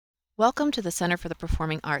Welcome to the Center for the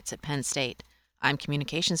Performing Arts at Penn State. I'm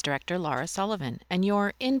Communications Director Laura Sullivan, and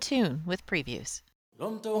you're in tune with PreViews.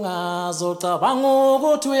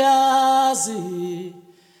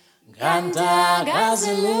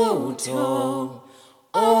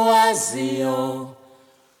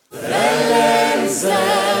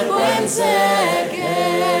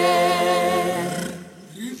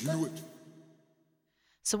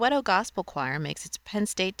 Soweto Gospel Choir makes its Penn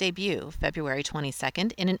State debut February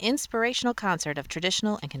 22nd in an inspirational concert of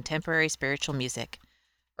traditional and contemporary spiritual music.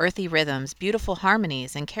 Earthy rhythms, beautiful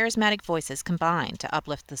harmonies, and charismatic voices combine to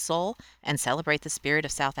uplift the soul and celebrate the spirit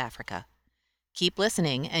of South Africa. Keep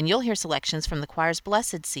listening, and you'll hear selections from the choir's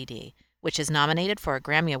Blessed CD, which is nominated for a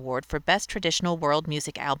Grammy Award for Best Traditional World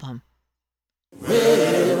Music Album.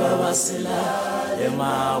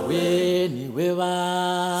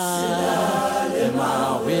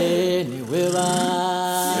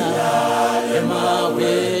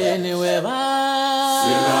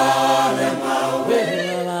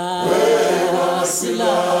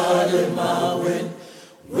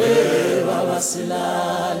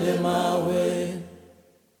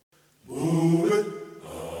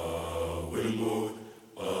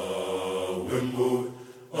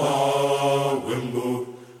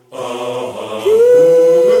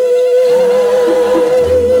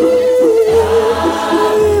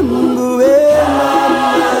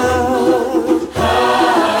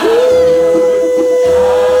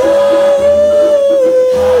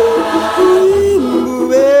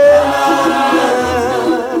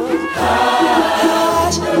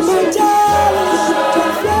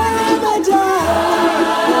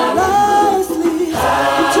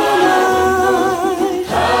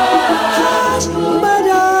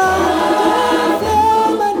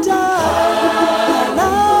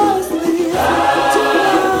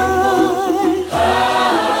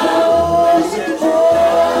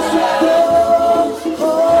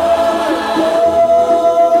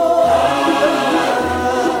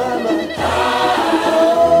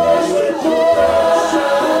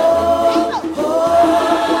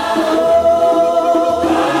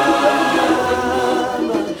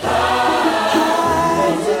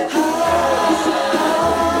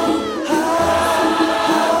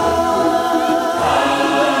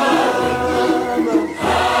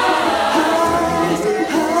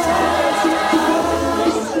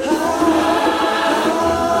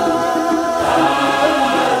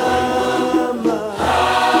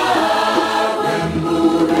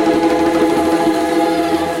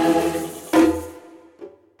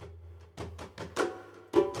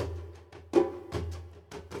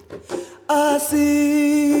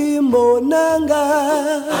 Asimbonanga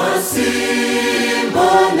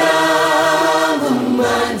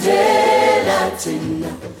Mandela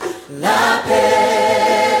thina laphe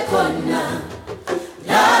khona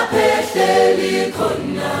laphe hleli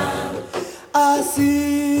khona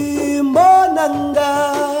Asimbonanga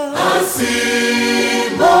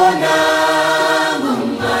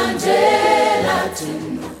Mandela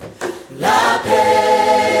thina laphe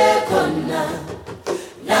khona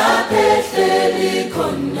laphe hleli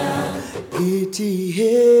khona Githi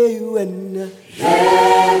hey wena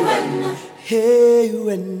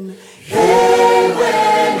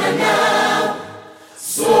now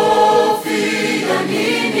Sofika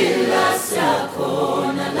nini la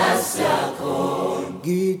siyakhona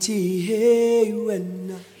Githi hey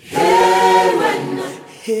wena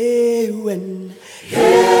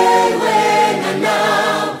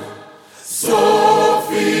now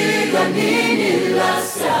Sofika nini la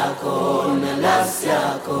siyakhona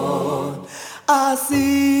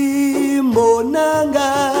Asimbonanga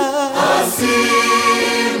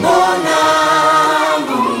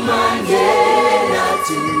Mandela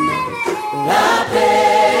thina laphe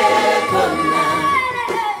khona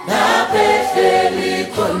laphe hleli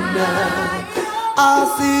khona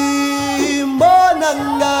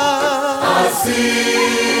Asimbonanga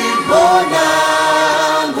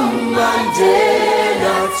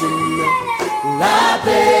Mandela thina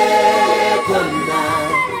laphe khona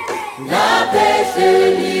laphe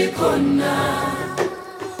hleli khona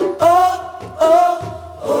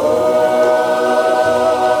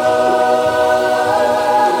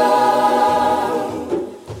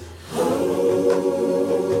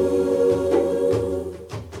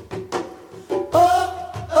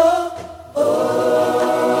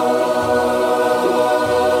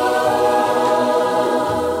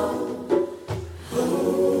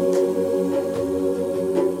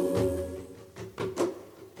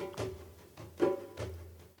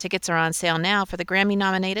Tickets are on sale now for the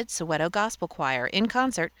Grammy-nominated Soweto Gospel Choir in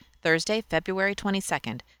concert Thursday, February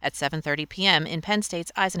 22nd at 7:30 p.m. in Penn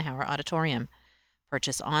State's Eisenhower Auditorium.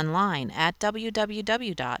 Purchase online at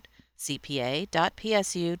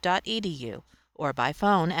www.cpa.psu.edu or by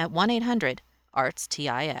phone at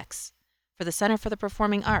 1-800-ARTS-TIX. For the Center for the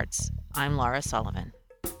Performing Arts, I'm Laura Sullivan.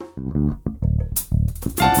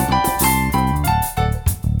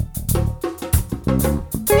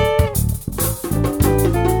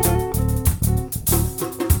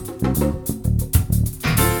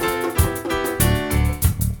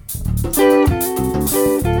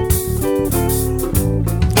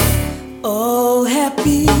 Oh,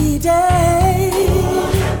 happy day.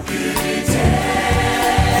 Oh, happy day.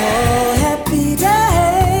 Oh, happy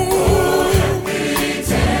day.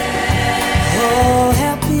 Oh,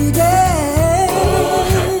 happy day.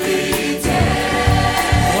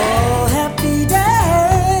 Oh, happy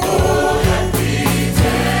day. Oh, happy day.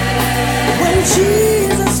 When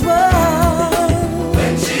Jesus was.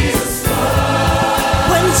 When Jesus was.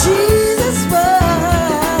 When Jesus was.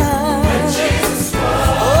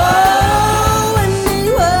 When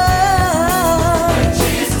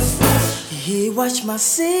Jesus was. He washed my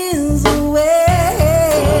sins away.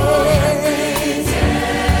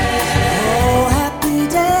 Oh, happy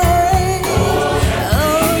day.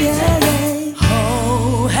 Oh, yeah, yeah.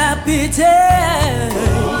 Oh, happy day. Oh,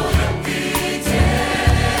 happy day.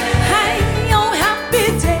 Hey, oh, happy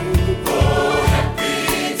day. Oh,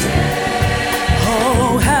 happy day.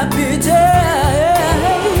 Oh, happy day.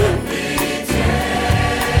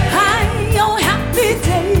 Hey, oh, happy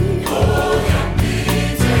day.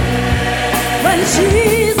 When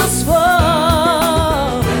Jesus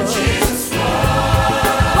was, when Jesus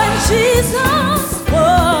was, when Jesus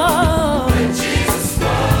was, when Jesus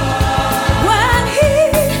was, when He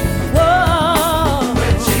was,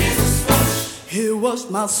 when Jesus was, He washed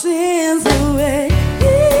my sins away.